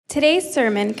Today's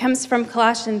sermon comes from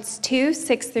Colossians 2,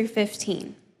 6 through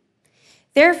 15.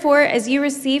 Therefore, as you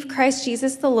receive Christ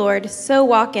Jesus the Lord, so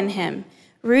walk in him,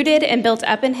 rooted and built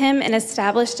up in him and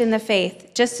established in the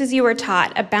faith, just as you were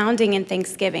taught, abounding in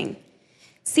thanksgiving.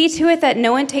 See to it that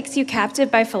no one takes you captive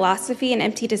by philosophy and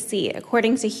empty deceit,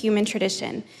 according to human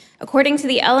tradition, according to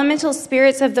the elemental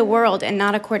spirits of the world, and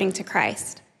not according to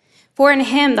Christ. For in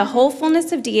him the whole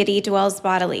fullness of deity dwells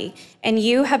bodily, and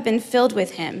you have been filled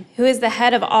with him, who is the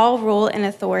head of all rule and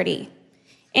authority.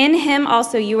 In him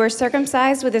also you were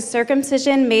circumcised with a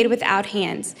circumcision made without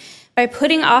hands, by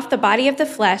putting off the body of the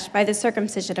flesh by the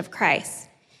circumcision of Christ,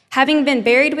 having been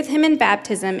buried with him in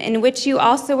baptism, in which you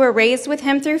also were raised with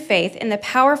him through faith in the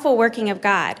powerful working of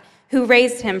God, who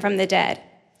raised him from the dead.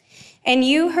 And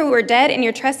you who were dead in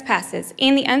your trespasses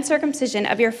and the uncircumcision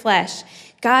of your flesh,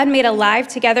 God made alive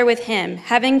together with him,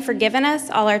 having forgiven us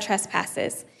all our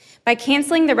trespasses, by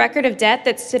canceling the record of debt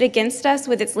that stood against us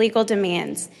with its legal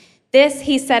demands. This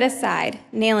he set aside,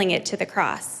 nailing it to the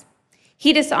cross.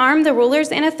 He disarmed the rulers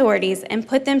and authorities and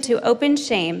put them to open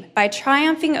shame by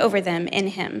triumphing over them in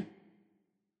him.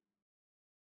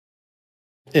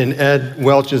 In Ed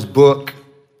Welch's book,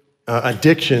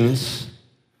 Addictions,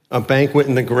 A Banquet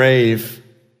in the Grave,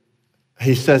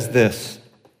 he says this: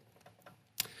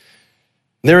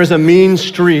 there is a mean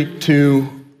streak to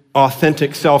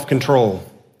authentic self-control.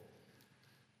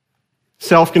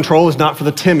 Self-control is not for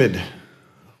the timid.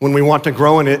 When we want to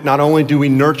grow in it, not only do we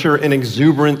nurture an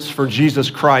exuberance for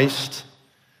Jesus Christ,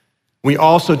 we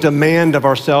also demand of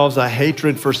ourselves a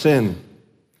hatred for sin.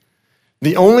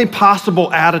 The only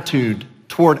possible attitude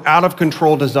toward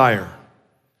out-of-control desire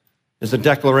is a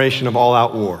declaration of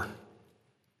all-out war.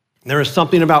 There is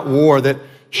something about war that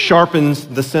sharpens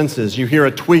the senses. You hear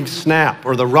a twig snap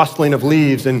or the rustling of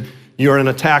leaves and you're in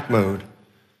attack mode.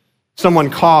 Someone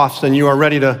coughs and you are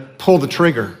ready to pull the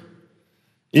trigger.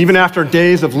 Even after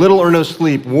days of little or no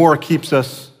sleep, war keeps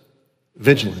us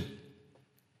vigilant.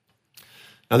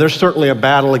 Now, there's certainly a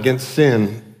battle against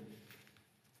sin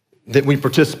that we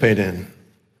participate in,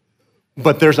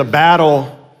 but there's a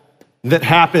battle that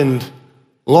happened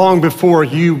long before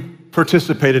you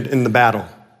participated in the battle.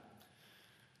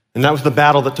 And that was the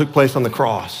battle that took place on the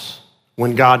cross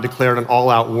when God declared an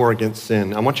all-out war against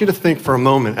sin. I want you to think for a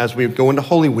moment as we go into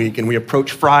Holy Week and we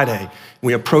approach Friday,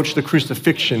 we approach the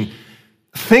crucifixion.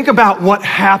 Think about what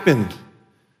happened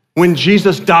when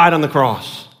Jesus died on the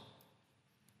cross.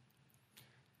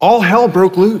 All hell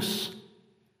broke loose.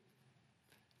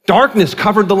 Darkness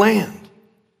covered the land.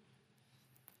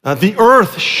 The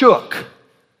earth shook.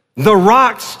 The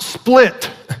rocks split.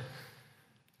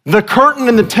 The curtain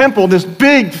in the temple, this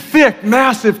big, thick,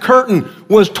 massive curtain,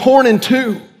 was torn in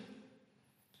two.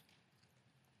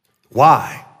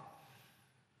 Why?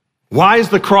 Why is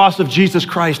the cross of Jesus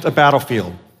Christ a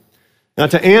battlefield? Now,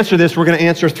 to answer this, we're going to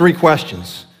answer three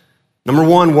questions. Number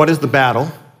one, what is the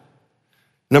battle?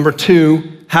 Number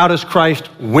two, how does Christ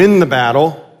win the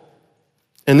battle?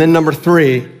 And then number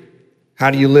three, how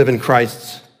do you live in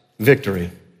Christ's victory?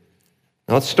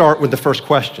 Now, let's start with the first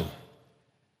question.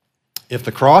 If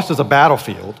the cross is a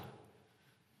battlefield,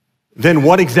 then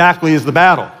what exactly is the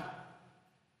battle?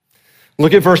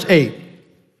 Look at verse 8.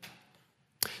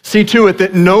 See to it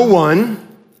that no one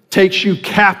takes you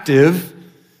captive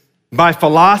by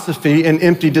philosophy and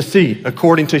empty deceit,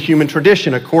 according to human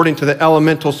tradition, according to the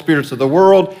elemental spirits of the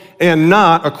world, and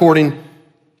not according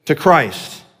to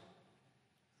Christ.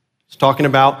 It's talking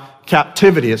about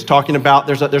captivity. It's talking about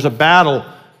there's a battle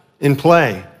in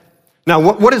play. Now,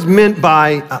 what is meant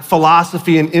by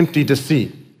philosophy and empty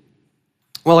deceit?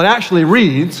 Well, it actually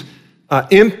reads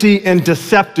empty and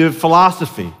deceptive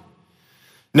philosophy.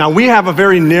 Now, we have a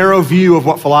very narrow view of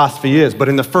what philosophy is, but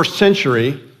in the first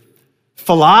century,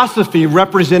 philosophy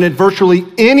represented virtually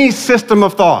any system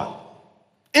of thought.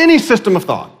 Any system of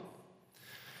thought.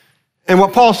 And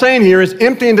what Paul's saying here is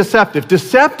empty and deceptive.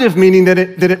 Deceptive meaning that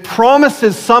it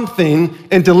promises something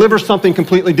and delivers something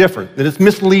completely different, that it's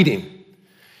misleading.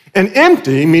 And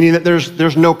empty, meaning that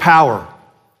there's no power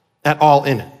at all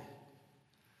in it.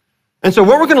 And so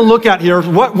what we're going to look at here is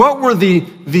what were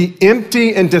the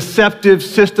empty and deceptive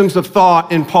systems of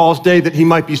thought in Paul's day that he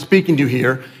might be speaking to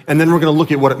here, and then we're going to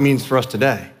look at what it means for us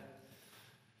today.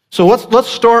 So let's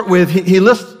start with, he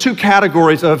lists two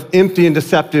categories of empty and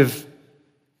deceptive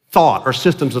thought or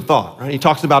systems of thought. Right? He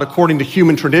talks about according to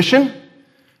human tradition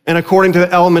and according to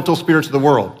the elemental spirits of the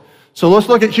world. So let's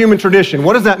look at human tradition.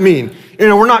 What does that mean?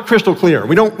 We're not crystal clear.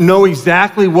 We don't know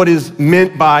exactly what is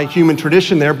meant by human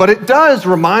tradition there, but it does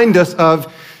remind us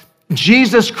of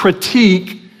Jesus'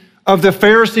 critique of the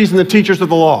Pharisees and the teachers of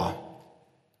the law.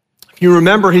 If you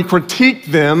remember, he critiqued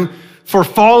them for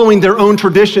following their own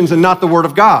traditions and not the Word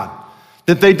of God.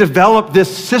 That they developed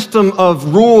this system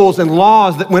of rules and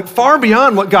laws that went far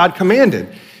beyond what God commanded.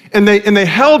 And they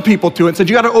held people to it and said,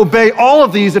 you got to obey all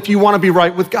of these if you want to be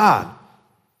right with God.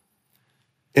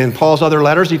 In Paul's other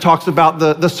letters, he talks about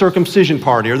the circumcision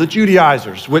party or the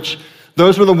Judaizers, which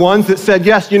those were the ones that said,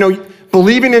 yes,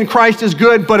 believing in Christ is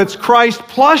good, but it's Christ,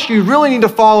 plus you really need to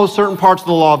follow certain parts of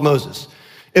the law of Moses,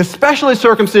 especially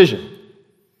circumcision,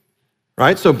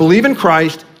 right? So believe in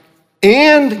Christ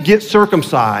and get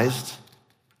circumcised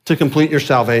to complete your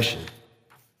salvation.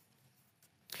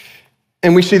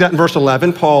 And we see that in verse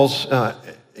 11, Paul's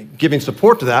giving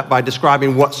support to that by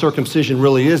describing what circumcision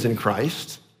really is in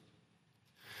Christ.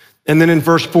 And then in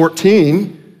verse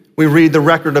 14, we read the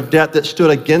record of debt that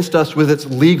stood against us with its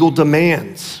legal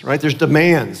demands, right? There's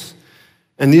demands.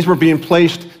 And these were being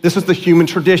placed, this is the human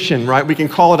tradition, right? We can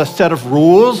call it a set of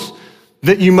rules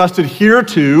that you must adhere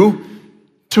to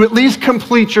at least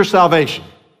complete your salvation.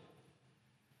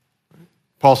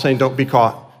 Paul's saying don't be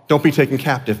caught, don't be taken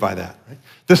captive by that. Right?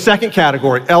 The second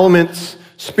category, elements,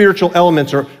 spiritual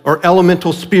elements or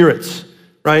elemental spirits,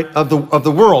 right, of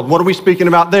the world. What are we speaking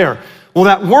about there? Well,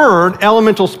 that word,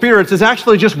 elemental spirits, is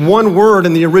actually just one word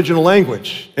in the original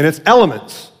language, and it's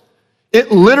elements.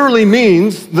 It literally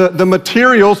means the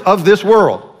materials of this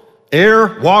world: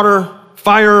 air, water,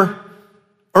 fire,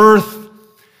 earth.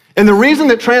 And the reason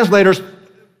that translators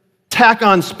tack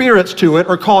on spirits to it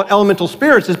or call it elemental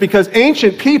spirits is because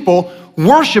ancient people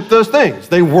worshiped those things.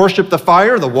 They worshiped the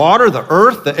fire, the water, the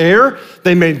earth, the air.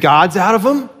 They made gods out of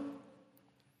them.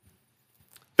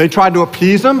 They tried to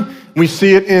appease them. We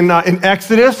see it in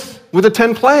Exodus with the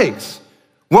 10 plagues.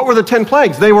 What were the 10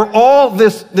 plagues? They were all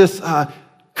this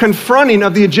confronting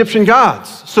of the Egyptian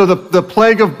gods. So the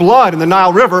plague of blood in the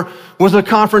Nile River was a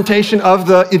confrontation of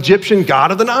the Egyptian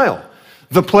god of the Nile.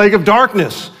 The plague of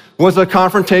darkness was a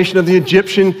confrontation of the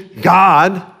Egyptian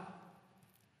god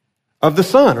of the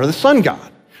sun, or the sun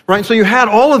god, right? So you had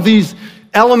all of these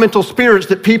elemental spirits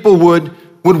that people would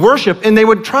worship, and they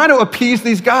would try to appease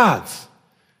these gods.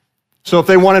 So if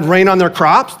they wanted rain on their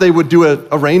crops, they would do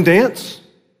a rain dance.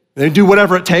 They'd do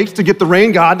whatever it takes to get the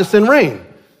rain god to send rain.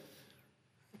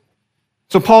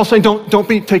 So Paul's saying don't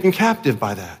be taken captive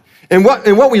by that. And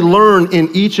what we learn in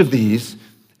each of these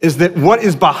is that what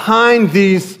is behind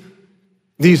these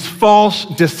false,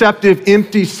 deceptive,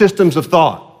 empty systems of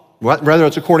thought, whether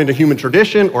it's according to human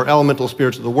tradition or elemental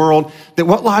spirits of the world, that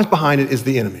what lies behind it is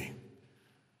the enemy.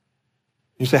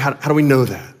 You say, how do we know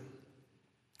that?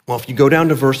 Well, if you go down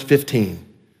to verse 15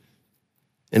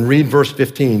 and read verse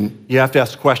 15, you have to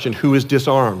ask the question, who is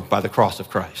disarmed by the cross of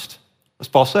Christ? What's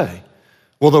Paul say?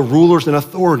 Well, the rulers and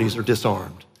authorities are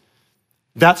disarmed.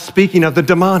 That's speaking of the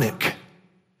demonic.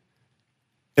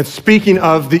 It's speaking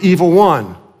of the evil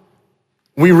one.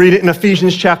 We read it in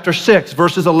Ephesians chapter 6,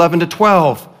 verses 11 to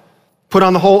 12. Put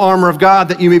on the whole armor of God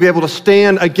that you may be able to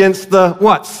stand against the,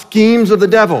 what? Schemes of the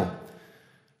devil.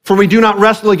 For we do not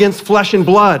wrestle against flesh and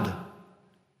blood,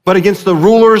 but against the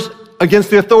rulers, against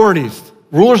the authorities.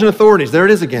 Rulers and authorities, there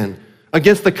it is again.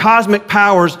 Against the cosmic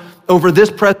powers over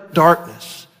this present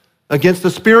darkness. Against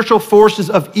the spiritual forces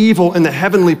of evil in the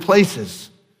heavenly places.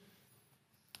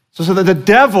 So that the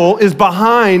devil's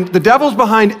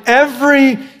behind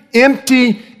every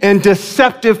empty and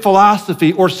deceptive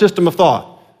philosophy or system of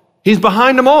thought. He's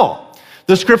behind them all.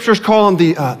 The scriptures call him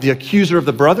the accuser of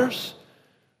the brothers,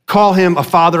 call him a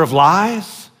father of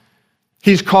lies.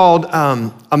 He's called,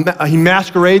 he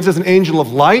masquerades as an angel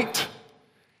of light.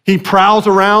 He prowls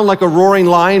around like a roaring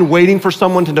lion waiting for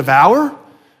someone to devour.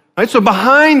 Right? So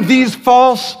behind these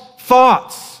false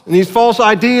thoughts and these false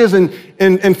ideas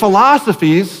and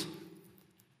philosophies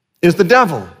is the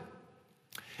devil.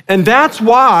 And that's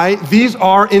why these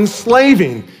are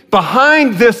enslaving.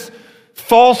 Behind this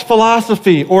false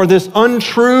philosophy or this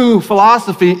untrue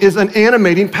philosophy is an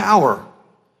animating power.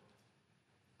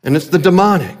 And it's the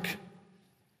demonic.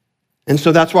 And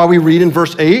so that's why we read in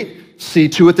verse 8, see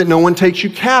to it that no one takes you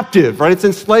captive, right? It's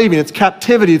enslaving, it's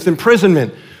captivity, it's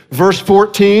imprisonment. Verse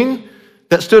 14,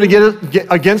 that stood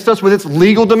against us with its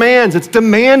legal demands. It's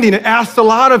demanding, it asks a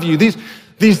lot of you.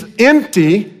 These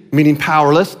empty, meaning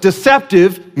powerless,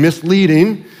 deceptive,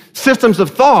 misleading systems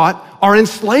of thought are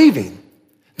enslaving.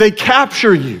 They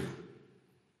capture you.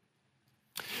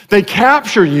 They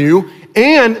capture you,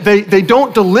 and they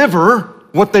don't deliver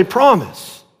what they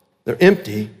promise. They're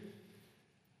empty,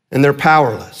 and they're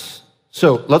powerless.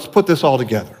 So let's put this all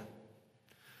together.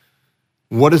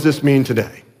 What does this mean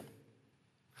today?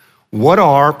 What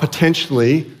are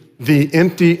potentially the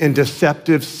empty and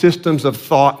deceptive systems of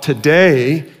thought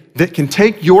today that can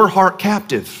take your heart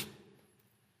captive,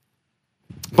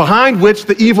 behind which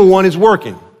the evil one is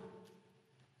working?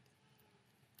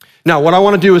 Now, what I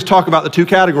want to do is talk about the two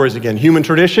categories again, human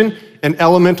tradition and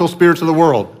elemental spirits of the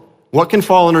world. What can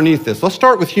fall underneath this? Let's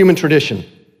start with human tradition.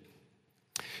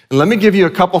 And let me give you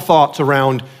a couple thoughts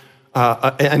around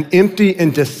an empty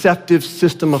and deceptive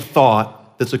system of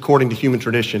thought that's according to human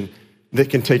tradition that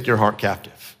can take your heart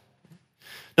captive.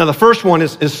 Now, the first one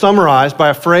is summarized by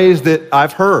a phrase that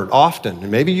I've heard often, and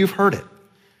maybe you've heard it.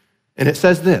 And it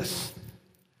says this: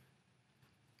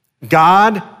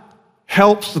 God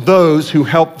helps those who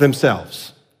help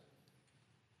themselves.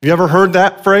 Have you ever heard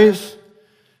that phrase?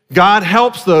 God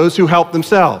helps those who help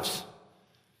themselves.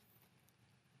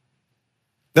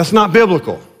 That's not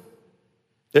biblical.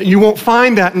 You won't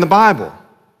find that in the Bible.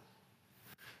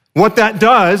 What that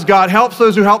does, God helps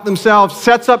those who help themselves,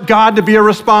 sets up God to be a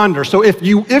responder. So if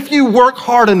you work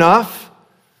hard enough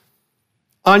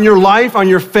on your life, on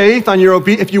your faith, on your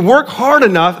obedience, if you work hard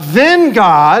enough, then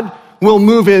God will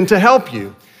move in to help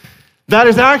you. That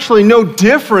is actually no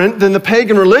different than the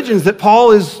pagan religions that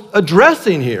Paul is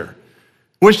addressing here,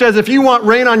 which says if you want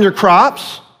rain on your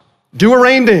crops, do a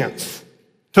rain dance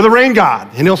to the rain god,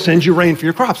 and he'll send you rain for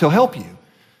your crops. He'll help you.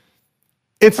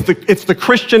 It's the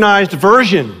Christianized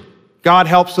version. God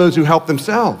helps those who help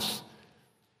themselves.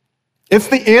 It's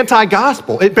the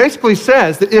anti-gospel. It basically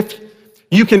says that if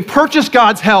you can purchase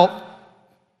God's help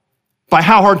by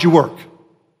how hard you work,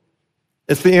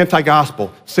 it's the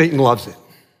anti-gospel. Satan loves it.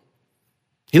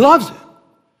 He loves it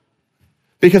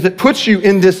because it puts you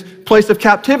in this place of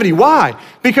captivity. Why?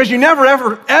 Because you never,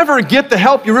 ever get the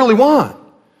help you really want.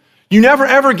 You never,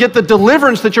 ever get the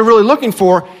deliverance that you're really looking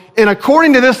for. And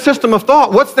according to this system of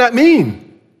thought, what's that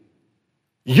mean?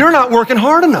 You're not working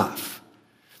hard enough.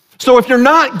 So if you're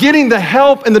not getting the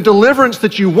help and the deliverance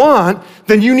that you want,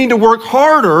 then you need to work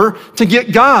harder to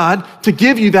get God to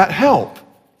give you that help.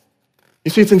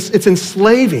 You see, it's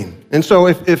enslaving. And so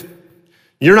if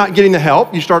you're not getting the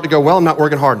help, you start to go, well, I'm not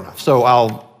working hard enough. So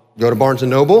I'll go to Barnes &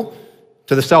 Noble,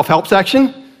 to the self-help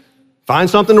section, find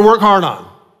something to work hard on,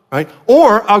 right?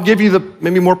 Or I'll give you the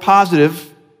maybe more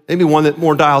positive, maybe one that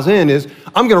more dials in is,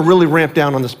 I'm gonna really ramp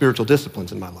down on the spiritual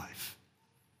disciplines in my life.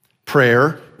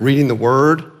 Prayer, reading the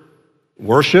word,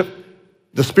 worship,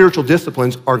 the spiritual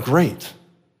disciplines are great.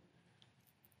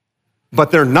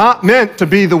 But they're not meant to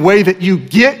be the way that you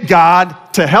get God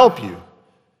to help you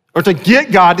or to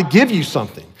get God to give you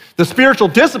something. The spiritual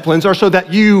disciplines are so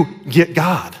that you get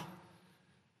God,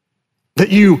 that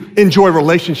you enjoy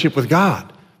relationship with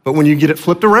God. But when you get it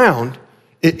flipped around,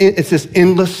 it's this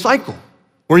endless cycle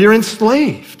where you're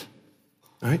enslaved,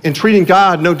 right? And treating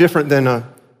God no different than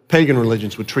pagan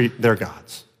religions would treat their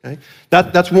gods. Okay?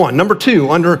 That's one. Number two,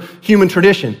 under human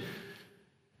tradition,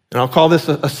 and I'll call this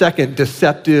a second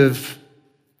deceptive,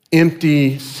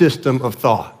 empty system of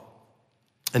thought.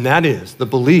 And that is the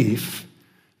belief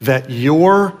that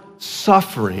your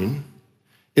suffering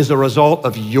is a result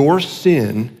of your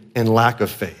sin and lack of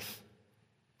faith.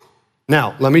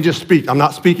 Now, let me just speak. I'm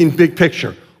not speaking big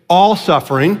picture. All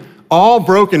suffering, all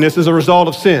brokenness is a result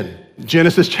of sin.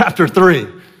 Genesis chapter 3,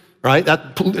 right?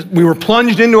 We were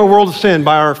plunged into a world of sin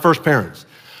by our first parents.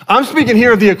 I'm speaking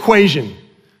here of the equation,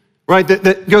 right?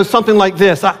 That goes something like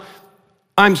this.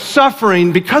 I'm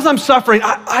suffering. Because I'm suffering,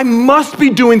 I must be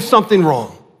doing something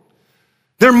wrong.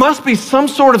 There must be some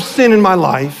sort of sin in my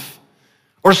life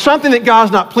or something that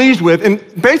God's not pleased with. And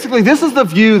basically, this is the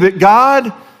view that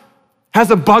God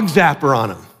has a bug zapper on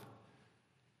him.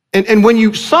 And when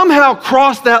you somehow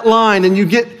cross that line and you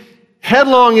get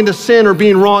headlong into sin or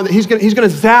being wrong, he's gonna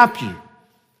zap you.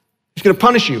 He's gonna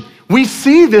punish you. We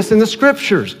see this in the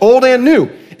scriptures, old and new.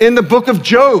 In the book of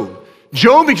Job,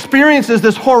 Job experiences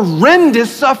this horrendous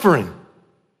suffering.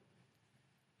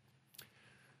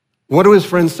 What do his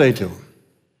friends say to him?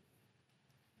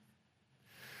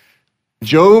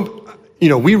 Job,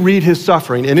 we read his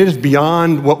suffering and it is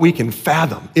beyond what we can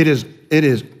fathom. It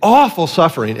is awful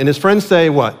suffering. And his friends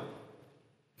say what?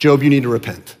 Job, you need to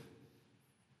repent.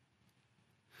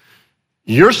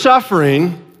 You're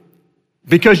suffering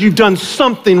because you've done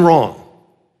something wrong.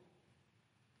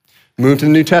 Move to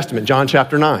the New Testament, John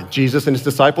chapter 9. Jesus and his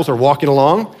disciples are walking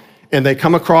along and they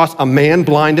come across a man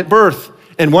blind at birth.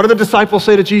 And what do the disciples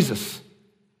say to Jesus?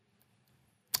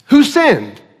 Who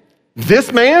sinned?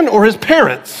 This man or his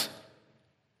parents?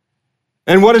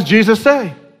 And what does Jesus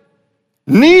say?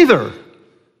 Neither,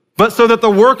 but so that the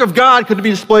work of God could be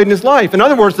displayed in his life. In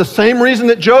other words, the same reason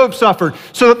that Job suffered,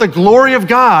 so that the glory of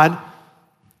God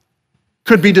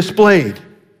could be displayed.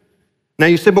 Now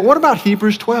you say, but what about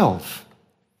Hebrews 12?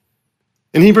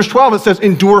 In Hebrews 12, it says,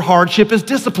 endure hardship as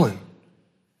discipline.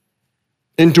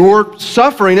 Endure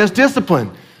suffering as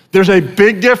discipline. There's a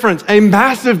big difference, a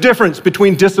massive difference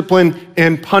between discipline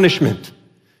and punishment.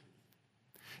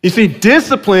 You see,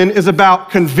 discipline is about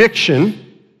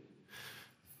conviction.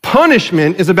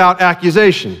 Punishment is about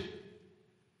accusation.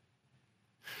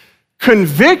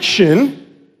 Conviction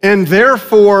and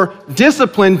therefore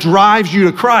discipline drives you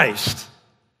to Christ.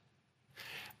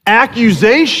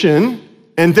 Accusation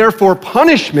and therefore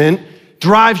punishment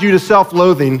drives you to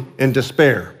self-loathing and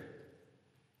despair.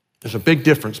 There's a big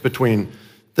difference between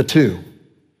the two.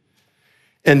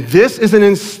 And this is an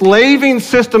enslaving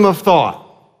system of thought.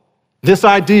 This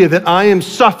idea that I am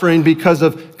suffering because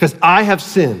I have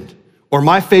sinned or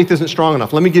my faith isn't strong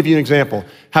enough. Let me give you an example.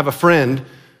 I have a friend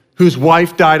whose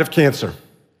wife died of cancer.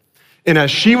 And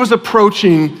as she was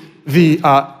approaching the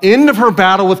end of her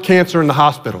battle with cancer in the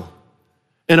hospital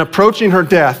and approaching her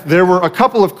death, there were a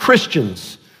couple of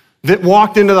Christians that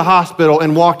walked into the hospital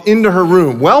and walked into her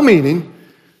room, well-meaning,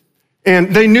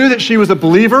 and they knew that she was a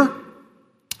believer.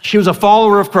 She was a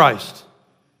follower of Christ.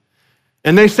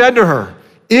 And they said to her,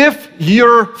 if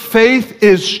your faith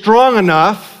is strong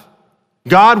enough,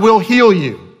 God will heal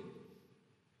you.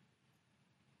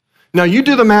 Now you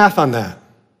do the math on that.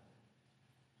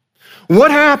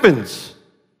 What happens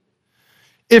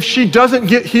if she doesn't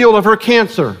get healed of her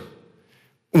cancer?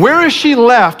 Where is she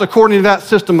left according to that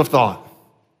system of thought?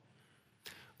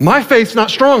 My faith's not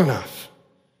strong enough.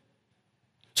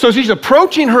 So she's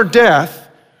approaching her death,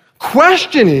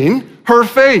 questioning her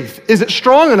faith. Is it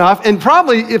strong enough? And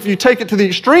probably, if you take it to the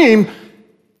extreme,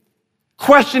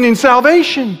 questioning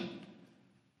salvation.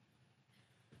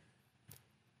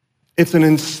 It's an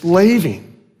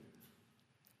enslaving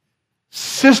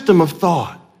system of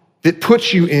thought that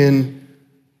puts you in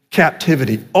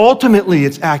captivity. Ultimately,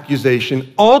 it's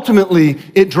accusation. Ultimately,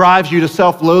 it drives you to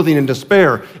self-loathing and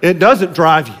despair. It doesn't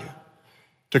drive you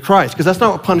to Christ, because that's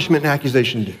not what punishment and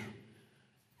accusation do.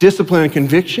 Discipline and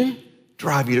conviction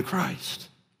drive you to Christ.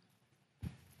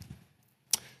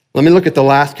 Let me look at the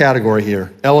last category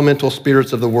here, elemental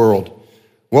spirits of the world.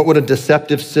 What would a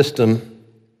deceptive system,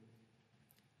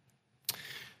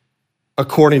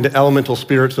 according to elemental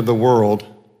spirits of the world,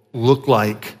 look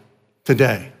like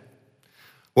today?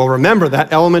 Well, remember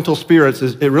that elemental spirits,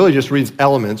 it really just reads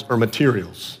elements or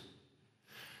materials.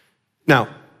 Now,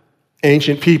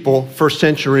 ancient people, first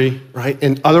century, right,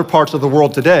 in other parts of the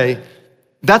world today,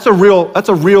 that's a real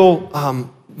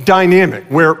dynamic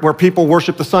where people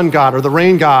worship the sun god or the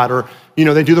rain god, or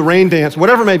they do the rain dance,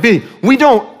 whatever it may be.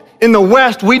 In the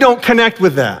West, we don't connect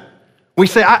with that. We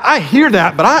say, I hear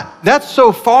that, but that's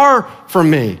so far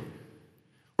from me.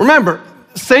 Remember,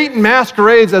 Satan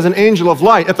masquerades as an angel of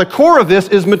light. At the core of this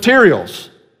is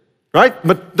materials, right?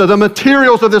 But the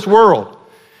materials of this world.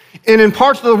 And in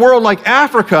parts of the world like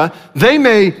Africa, they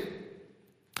may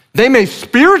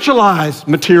spiritualize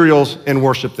materials and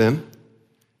worship them.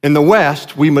 In the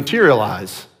West, we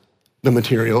materialize the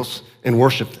materials and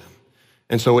worship them.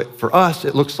 And so for us,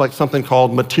 it looks like something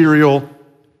called materialism.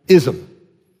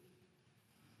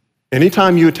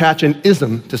 Anytime you attach an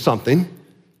ism to something,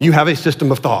 you have a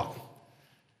system of thought.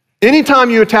 Anytime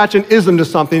you attach an ism to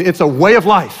something, it's a way of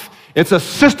life. It's a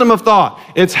system of thought.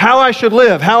 It's how I should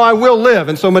live, how I will live.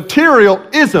 And so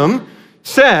materialism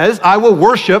says I will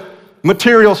worship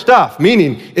material stuff,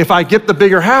 meaning if I get the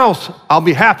bigger house, I'll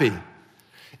be happy.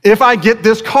 If I get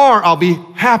this car, I'll be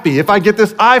happy. If I get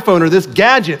this iPhone or this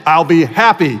gadget, I'll be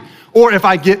happy. Or if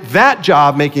I get that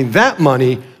job making that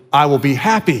money, I will be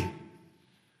happy.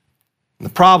 And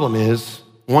the problem is,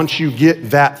 once you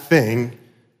get that thing,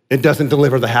 it doesn't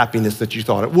deliver the happiness that you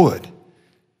thought it would.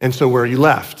 And so where are you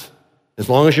left? As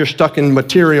long as you're stuck in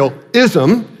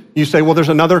materialism, you say, well, there's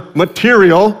another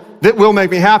material that will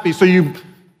make me happy. So you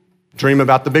dream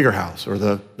about the bigger house or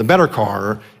the better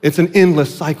car. It's an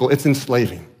endless cycle. It's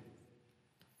enslaving.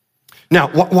 Now,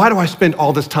 why do I spend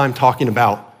all this time talking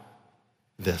about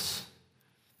this?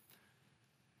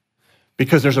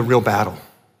 Because there's a real battle.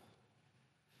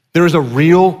 There is a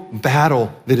real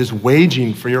battle that is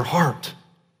waging for your heart.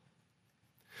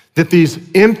 That these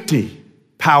empty,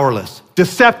 powerless,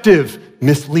 deceptive,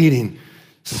 misleading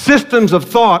systems of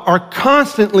thought are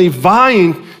constantly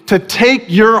vying to take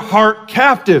your heart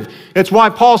captive. It's why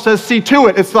Paul says, see to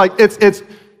it. It's like, it's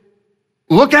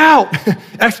look out,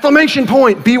 exclamation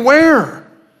point, beware.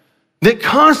 That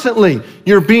constantly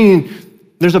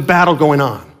there's a battle going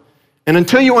on. And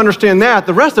until you understand that,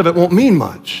 the rest of it won't mean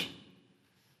much.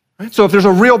 Right? So if there's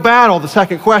a real battle, the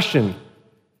second question,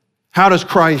 how does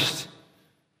Christ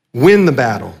win the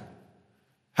battle?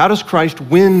 How does Christ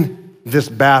win this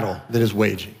battle that is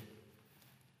waging?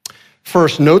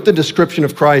 First, note the description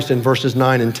of Christ in verses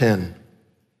 9 and 10.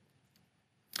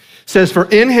 It says, for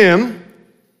in him,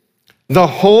 the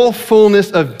whole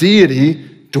fullness of deity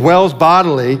dwells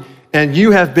bodily, and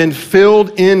you have been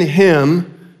filled in him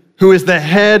who is the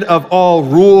head of all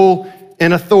rule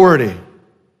and authority.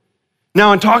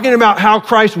 Now, in talking about how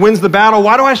Christ wins the battle,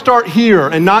 why do I start here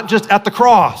and not just at the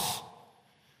cross?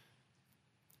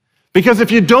 Because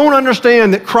if you don't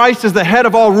understand that Christ is the head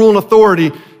of all rule and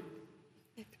authority,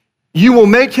 you will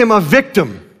make him a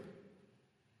victim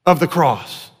of the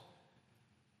cross.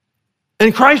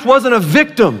 And Christ wasn't a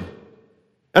victim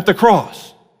at the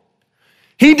cross.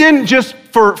 He didn't just,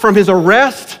 from his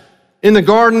arrest in the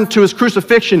garden to his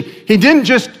crucifixion, he didn't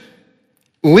just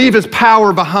leave his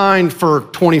power behind for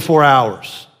 24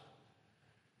 hours.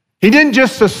 He didn't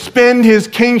just suspend his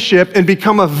kingship and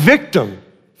become a victim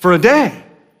for a day.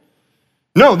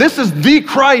 No, this is the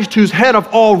Christ who's head of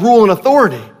all rule and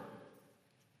authority.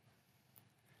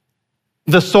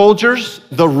 The soldiers,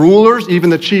 the rulers, even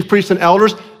the chief priests and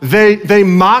elders, they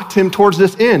mocked him towards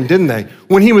this end, didn't they?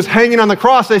 When he was hanging on the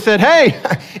cross, they said, hey,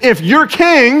 if you're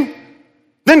king,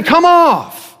 then come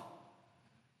off.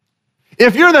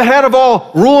 If you're the head of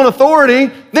all rule and authority,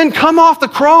 then come off the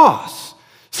cross.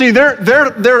 See,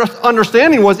 their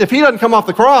understanding was if he doesn't come off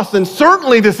the cross, then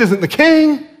certainly this isn't the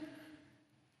king,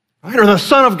 right? Or the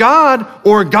Son of God,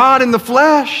 or God in the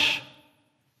flesh.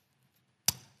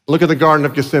 Look at the Garden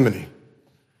of Gethsemane.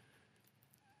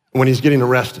 When he's getting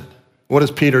arrested, what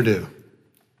does Peter do?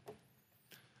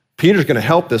 Peter's going to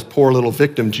help this poor little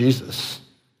victim, Jesus,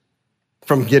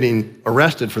 from getting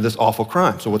arrested for this awful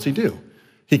crime. So what's he do?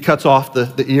 He cuts off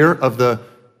the ear of the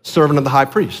servant of the high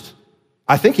priest.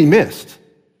 I think he missed.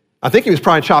 I think he was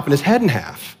probably chopping his head in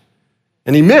half.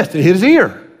 And he missed, and he hit his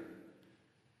ear.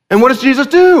 And what does Jesus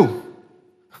do?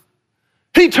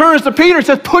 He turns to Peter and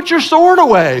says, put your sword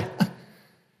away.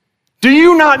 Do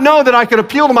you not know that I could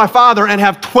appeal to my Father and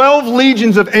have 12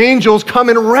 legions of angels come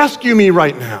and rescue me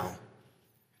right now?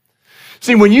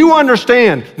 See, when you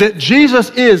understand that Jesus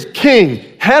is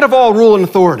king, head of all rule and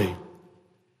authority,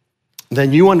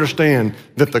 then you understand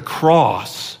that the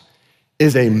cross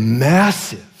is a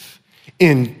massive,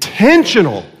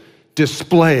 intentional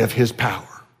display of his power.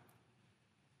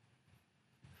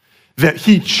 That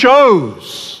he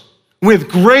chose with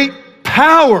great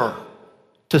power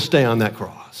to stay on that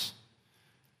cross.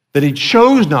 That he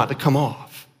chose not to come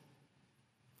off.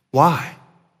 Why?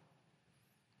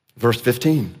 Verse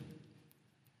 15.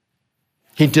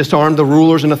 He disarmed the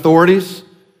rulers and authorities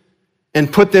and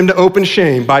put them to open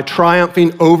shame by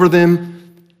triumphing over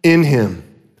them in him.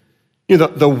 You know,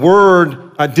 the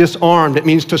word disarmed, it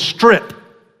means to strip. It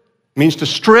means to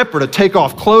strip or to take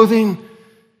off clothing.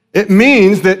 It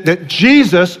means that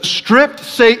Jesus stripped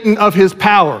Satan of his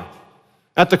power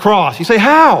at the cross. You say,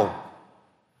 how?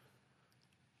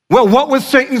 Well, what was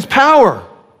Satan's power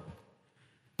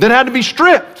that had to be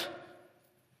stripped?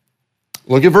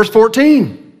 Look at verse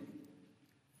 14.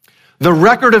 The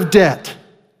record of debt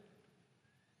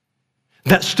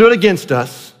that stood against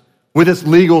us with its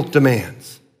legal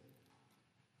demands.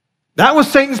 That was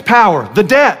Satan's power, the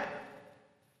debt.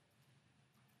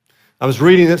 I was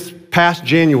reading this past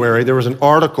January, there was an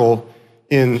article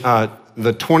in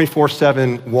the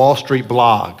 24/7 Wall Street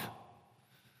blog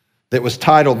that was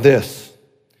titled this: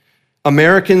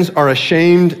 Americans are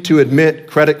ashamed to admit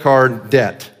credit card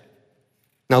debt.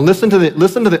 Now listen to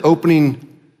the opening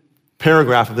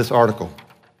paragraph of this article.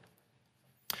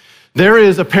 There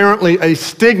is apparently a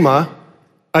stigma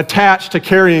attached to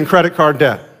carrying credit card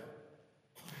debt.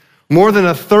 More than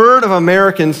a third of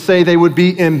Americans say they would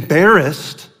be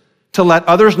embarrassed to let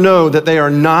others know that they are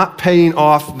not paying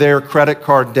off their credit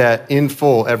card debt in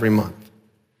full every month.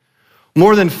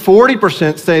 More than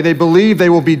 40% say they believe they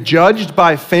will be judged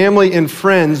by family and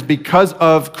friends because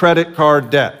of credit card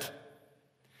debt.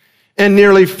 And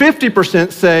nearly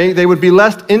 50% say they would be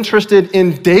less interested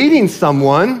in dating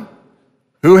someone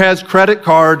who has credit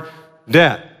card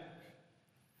debt.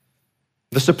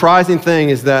 The surprising thing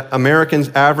is that Americans'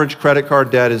 average credit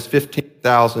card debt is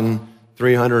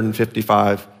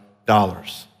 $15,355.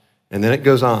 And then it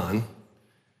goes on.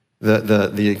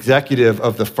 The executive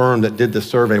of the firm that did the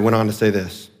survey went on to say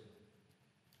this: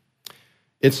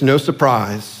 it's no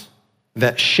surprise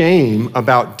that shame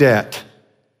about debt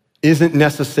isn't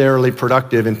necessarily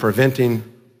productive in preventing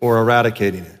or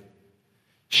eradicating it.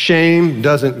 Shame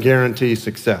doesn't guarantee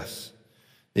success.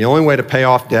 The only way to pay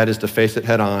off debt is to face it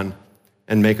head on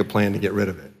and make a plan to get rid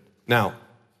of it. Now,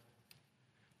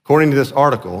 according to this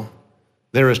article,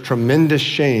 there is tremendous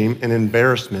shame and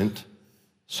embarrassment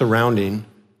surrounding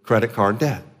credit card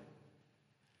debt.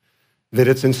 That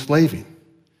it's enslaving,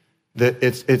 that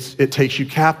it takes you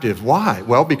captive. Why?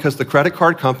 Well, because the credit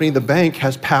card company, the bank,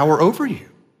 has power over you.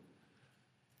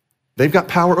 They've got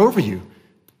power over you.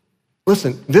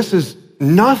 Listen, this is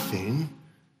nothing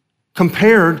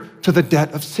compared to the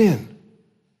debt of sin.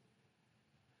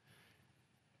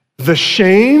 the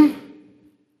shame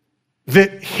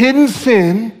that hidden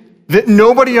sin that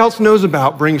nobody else knows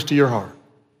about brings to your heart.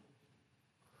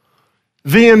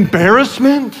 The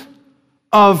embarrassment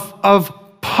of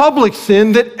public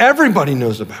sin that everybody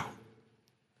knows about.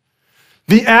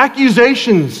 The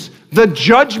accusations, the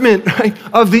judgment, right,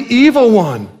 of the evil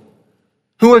one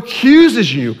who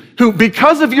accuses you, who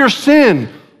because of your sin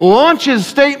launches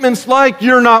statements like,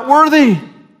 you're not worthy.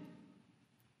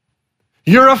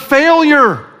 You're a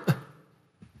failure.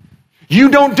 You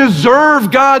don't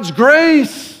deserve God's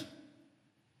grace.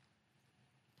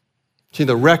 See,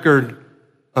 the record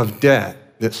of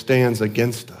debt that stands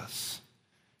against us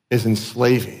is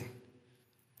enslaving.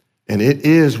 And it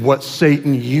is what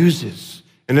Satan uses.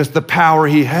 And it's the power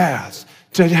he has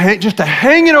to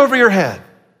hang it over your head.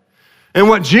 And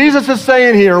what Jesus is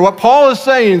saying here, what Paul is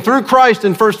saying through Christ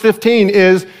in verse 15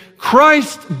 is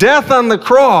Christ's death on the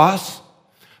cross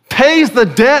pays the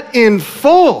debt in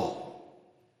full,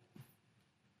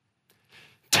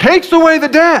 takes away the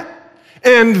debt,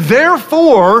 and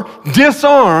therefore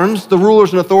disarms the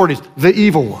rulers and authorities, the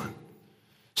evil one,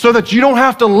 so that you don't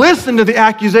have to listen to the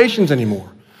accusations anymore.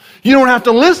 You don't have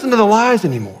to listen to the lies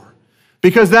anymore,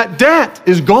 because that debt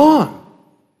is gone.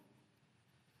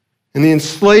 And the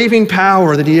enslaving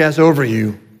power that he has over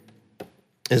you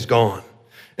is gone.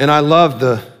 And I love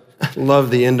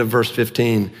the end of verse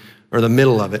 15, or the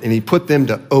middle of it. And he put them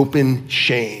to open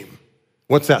shame.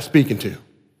 What's that speaking to?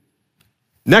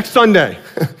 Next Sunday,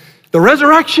 the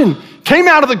resurrection came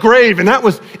out of the grave, and it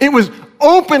was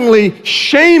openly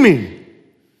shaming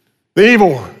the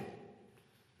evil one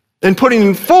and putting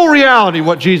in full reality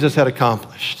what Jesus had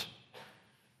accomplished.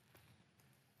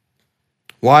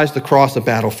 Why is the cross a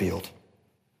battlefield?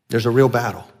 There's a real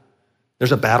battle.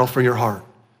 There's a battle for your heart.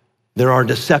 There are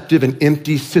deceptive and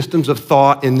empty systems of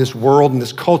thought in this world and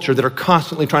this culture that are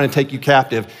constantly trying to take you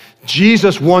captive.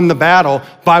 Jesus won the battle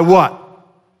by what?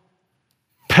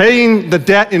 Paying the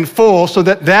debt in full, so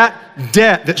that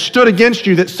debt that stood against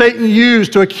you, that Satan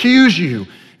used to accuse you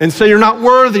and say you're not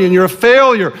worthy and you're a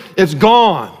failure, it's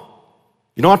gone.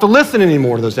 You don't have to listen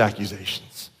anymore to those accusations.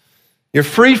 You're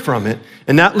free from it.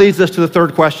 And that leads us to the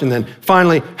third question then.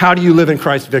 Finally, how do you live in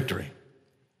Christ's victory?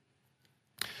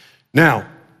 Now,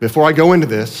 before I go into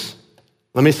this,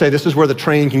 let me say this is where the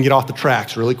train can get off the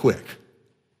tracks really quick.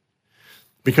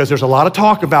 Because there's a lot of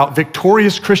talk about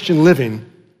victorious Christian living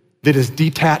that is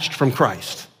detached from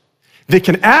Christ. They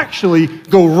can actually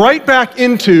go right back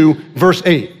into verse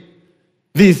 8.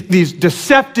 These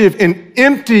deceptive and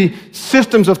empty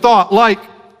systems of thought, like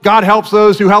God helps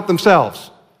those who help themselves.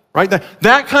 Right?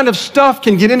 That kind of stuff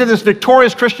can get into this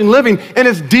victorious Christian living, and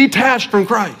it's detached from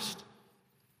Christ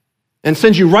and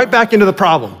sends you right back into the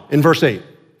problem in verse 8,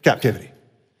 captivity.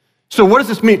 So what does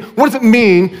this mean? What does it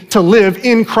mean to live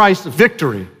in Christ's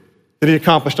victory that he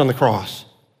accomplished on the cross?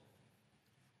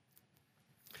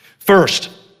 First,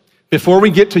 before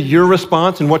we get to your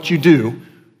response and what you do,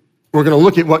 we're going to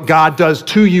look at what God does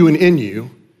to you and in you,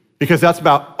 because that's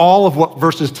about all of what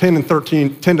verses 10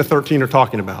 to 13 are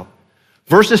talking about.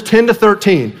 Verses 10 to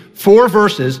 13, 4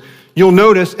 verses, you'll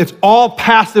notice it's all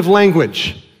passive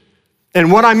language.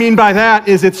 And what I mean by that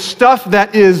is it's stuff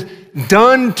that is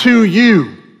done to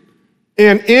you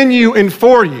and in you and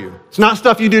for you. It's not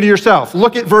stuff you do to yourself.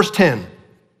 Look at verse 10.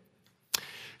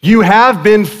 You have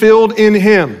been filled in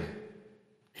him,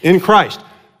 in Christ.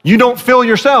 You don't fill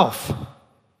yourself.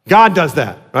 God does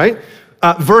that, right?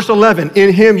 Verse 11,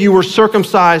 in him you were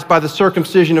circumcised by the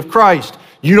circumcision of Christ.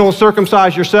 You don't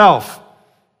circumcise yourself.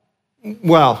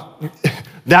 Well,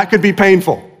 that could be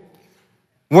painful.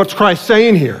 What's Christ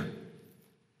saying here?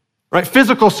 Right?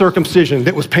 Physical circumcision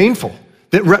that was painful,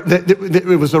 that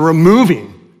it was a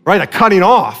removing, right? A cutting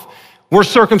off. We're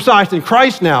circumcised in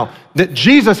Christ now, that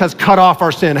Jesus has cut off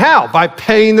our sin. How? By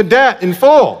paying the debt in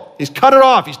full. He's cut it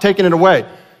off. He's taken it away.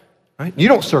 Right? You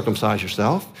don't circumcise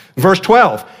yourself. Verse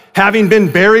 12, having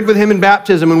been buried with him in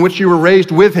baptism in which you were raised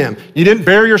with him. You didn't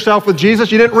bury yourself with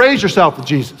Jesus. You didn't raise yourself with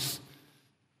Jesus.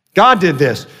 God did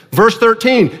this. Verse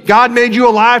 13, God made you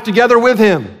alive together with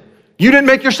him. You didn't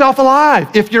make yourself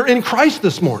alive if you're in Christ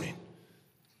this morning.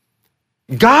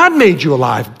 God made you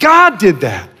alive. God did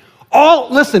that.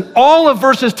 All of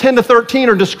verses 10 to 13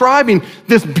 are describing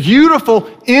this beautiful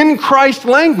in Christ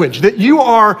language, that you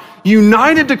are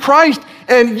united to Christ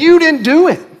and you didn't do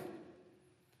it.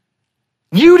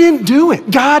 You didn't do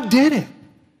it. God did it.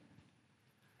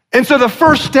 And so the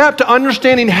first step to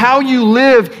understanding how you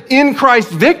live in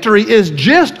Christ's victory is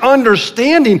just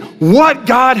understanding what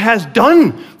God has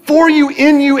done for you,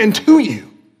 in you, and to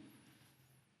you.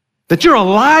 That you're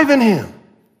alive in him.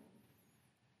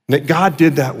 That God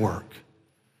did that work.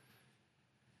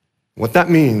 What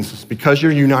that means is because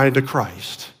you're united to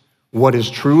Christ, what is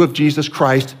true of Jesus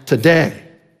Christ today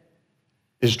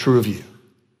is true of you.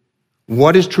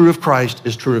 What is true of Christ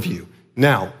is true of you.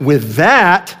 Now, with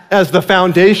that as the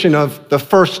foundation of the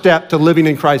first step to living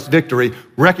in Christ's victory,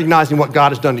 recognizing what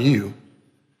God has done to you,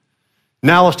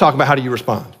 now let's talk about how do you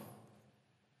respond.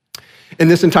 In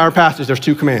this entire passage, there's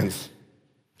two commands.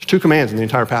 There's two commands in the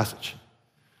entire passage.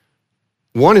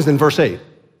 One is in verse 8,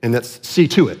 and that's see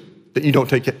to it, that you don't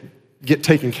get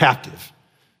taken captive,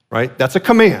 right? That's a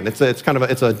command. It's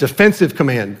a defensive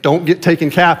command. Don't get taken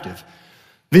captive.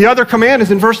 The other command is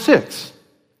in verse 6.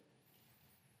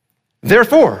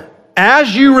 Therefore,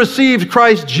 as you received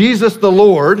Christ Jesus the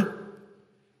Lord,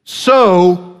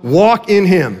 so walk in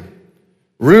him,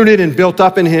 rooted and built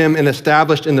up in him and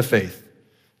established in the faith.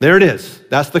 There it is.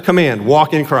 That's the command.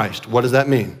 Walk in Christ. What does that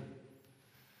mean?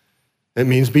 It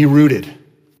means be rooted.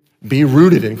 Be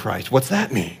rooted in Christ. What's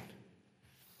that mean?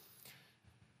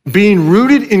 Being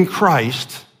rooted in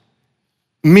Christ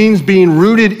means being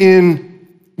rooted in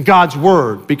God's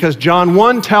word, because John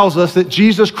 1 tells us that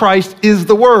Jesus Christ is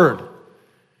the word.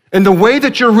 And the way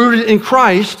that you're rooted in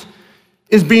Christ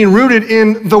is being rooted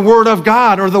in the word of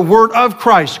God, or the word of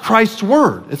Christ, Christ's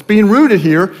word. It's being rooted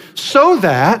here so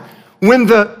that when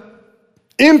the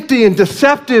empty and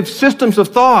deceptive systems of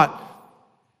thought,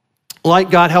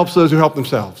 like God helps those who help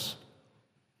themselves,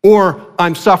 or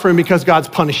I'm suffering because God's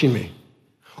punishing me,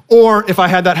 or if I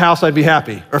had that house, I'd be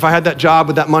happy, or if I had that job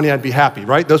with that money, I'd be happy,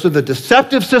 right? Those are the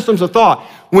deceptive systems of thought.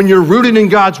 When you're rooted in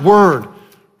God's word,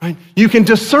 right, you can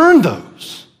discern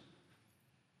those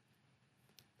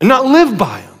and not live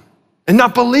by them and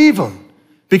not believe them.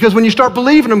 Because when you start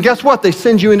believing them, guess what? They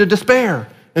send you into despair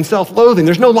and self-loathing.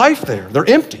 There's no life there. They're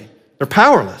empty. They're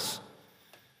powerless.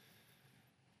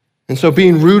 And so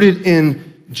being rooted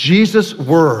in Jesus'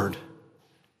 word,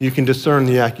 you can discern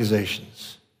the accusations.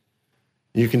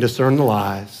 You can discern the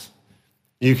lies.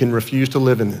 You can refuse to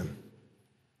live in them.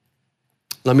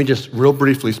 Let me just real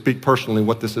briefly speak personally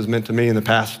what this has meant to me in the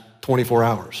past 24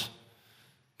 hours.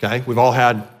 Okay? We've all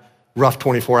had rough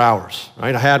 24 hours,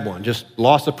 right? I had one, just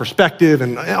loss of perspective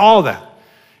and all of that.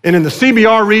 And in the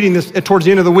CBR reading this towards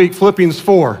the end of the week, Philippians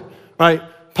 4, right?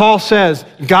 Paul says,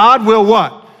 God will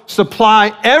what?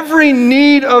 Supply every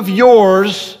need of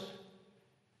yours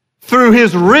through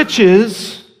his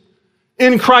riches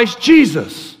in Christ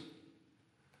Jesus.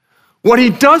 What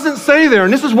he doesn't say there,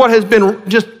 and this is what has been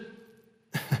just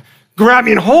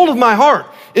grabbing hold of my heart,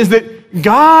 is that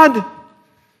God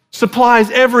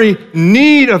supplies every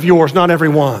need of yours, not every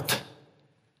want.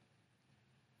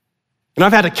 And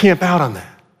I've had to camp out on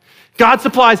that. God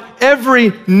supplies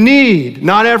every need,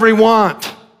 not every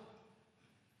want,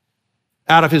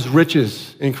 out of his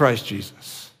riches in Christ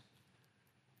Jesus.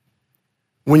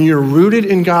 When you're rooted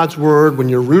in God's word, when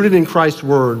you're rooted in Christ's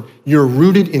word, you're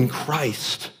rooted in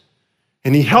Christ.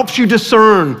 And he helps you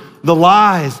discern the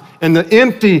lies and the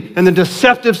empty and the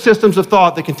deceptive systems of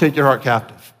thought that can take your heart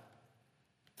captive.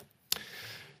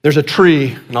 There's a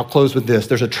tree, and I'll close with this.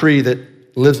 There's a tree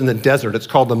that lives in the desert. It's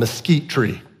called the mesquite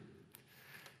tree.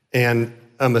 And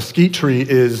a mesquite tree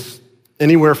is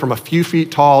anywhere from a few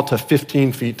feet tall to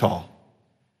 15 feet tall.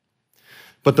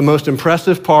 But the most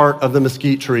impressive part of the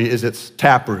mesquite tree is its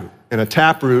taproot. And a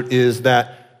taproot is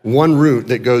that one root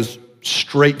that goes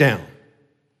straight down.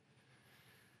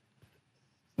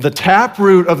 The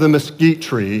taproot of the mesquite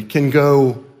tree can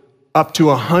go up to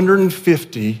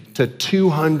 150 to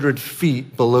 200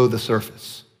 feet below the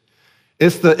surface.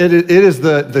 It is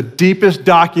the deepest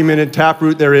documented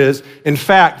taproot there is. In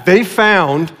fact, they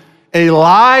found a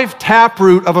live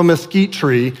taproot of a mesquite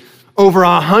tree over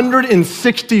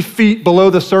 160 feet below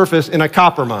the surface in a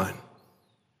copper mine.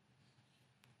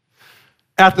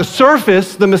 At the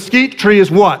surface, the mesquite tree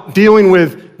is what? Dealing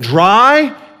with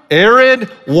dry, arid,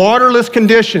 waterless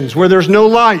conditions where there's no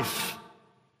life.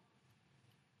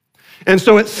 And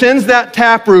so it sends that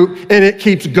taproot and it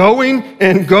keeps going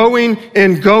and going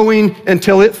and going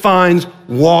until it finds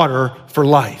water for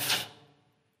life.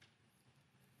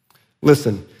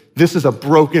 Listen, this is a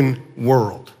broken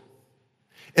world.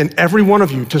 And every one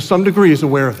of you, to some degree, is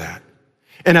aware of that.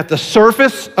 And at the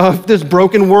surface of this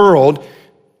broken world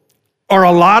are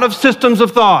a lot of systems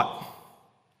of thought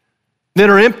that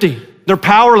are empty. They're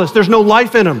powerless. There's no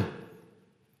life in them.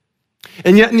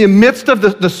 And yet in the midst of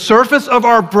the surface of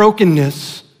our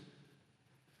brokenness,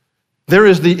 there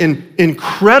is the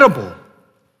incredible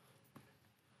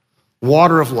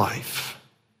water of life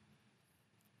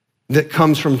that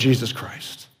comes from Jesus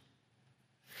Christ.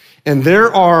 And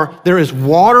there is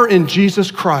water in Jesus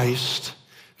Christ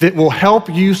that will help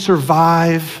you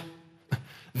survive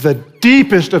the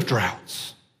deepest of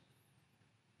droughts.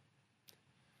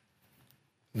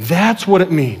 That's what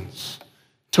it means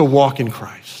to walk in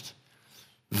Christ.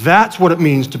 That's what it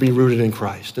means to be rooted in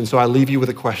Christ. And so I leave you with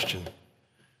a question.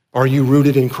 Are you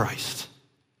rooted in Christ?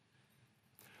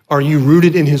 Are you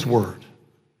rooted in his word?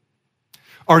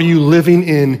 Are you living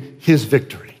in his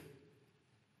victory?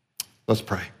 Let's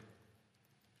pray.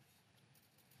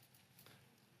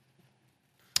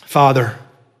 Father,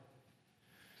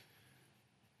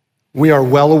 we are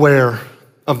well aware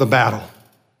of the battle.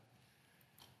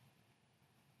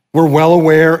 We're well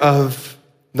aware of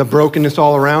the brokenness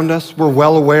all around us. We're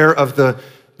well aware of the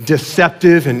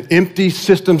deceptive and empty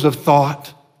systems of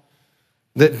thought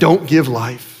that don't give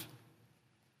life.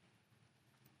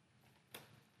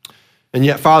 And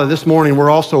yet, Father, this morning we're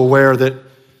also aware that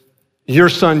your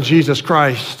Son, Jesus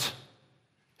Christ,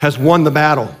 has won the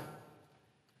battle.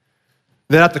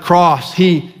 That at the cross,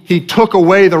 he took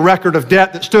away the record of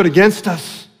debt that stood against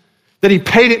us, that he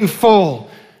paid it in full,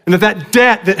 and that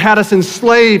debt that had us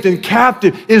enslaved and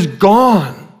captive is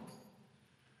gone.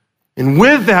 And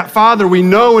with that, Father, we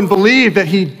know and believe that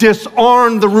he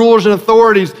disarmed the rulers and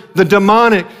authorities, the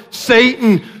demonic,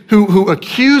 Satan, who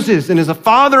accuses and is a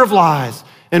father of lies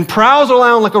and prowls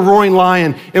around like a roaring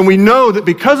lion. And we know that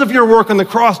because of your work on the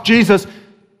cross, Jesus,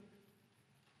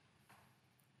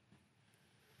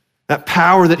 that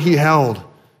power that he held,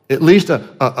 at least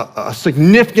a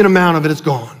significant amount of it is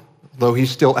gone, though he's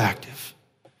still active.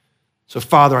 So,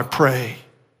 Father, I pray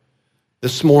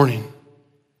this morning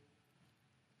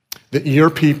that your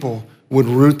people would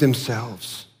root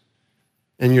themselves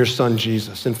in your Son,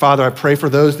 Jesus. And Father, I pray for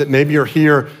those that maybe are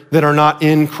here that are not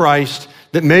in Christ,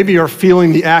 that maybe are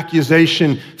feeling the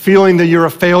accusation, feeling that you're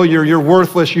a failure, you're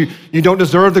worthless, you don't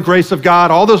deserve the grace of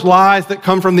God, all those lies that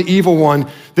come from the evil one,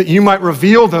 that you might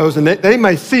reveal those and that they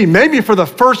may see, maybe for the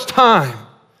first time,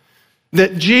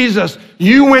 that Jesus,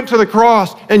 you went to the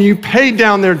cross and you paid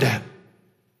down their debt.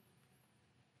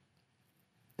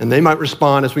 And they might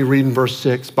respond, as we read in verse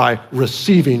 6, by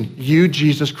receiving you,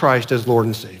 Jesus Christ, as Lord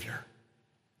and Savior.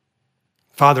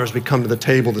 Father, as we come to the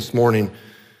table this morning,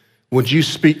 would you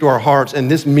speak to our hearts,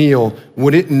 and this meal,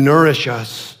 would it nourish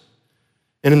us?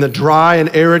 And in the dry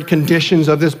and arid conditions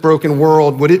of this broken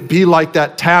world, would it be like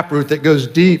that taproot that goes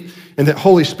deep, and that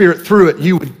Holy Spirit, through it,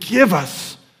 you would give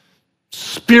us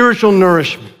spiritual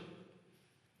nourishment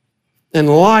and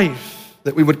life,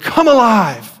 that we would come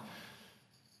alive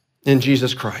in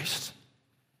Jesus Christ.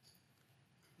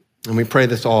 And we pray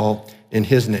this all in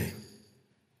his name.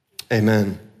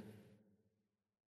 Amen.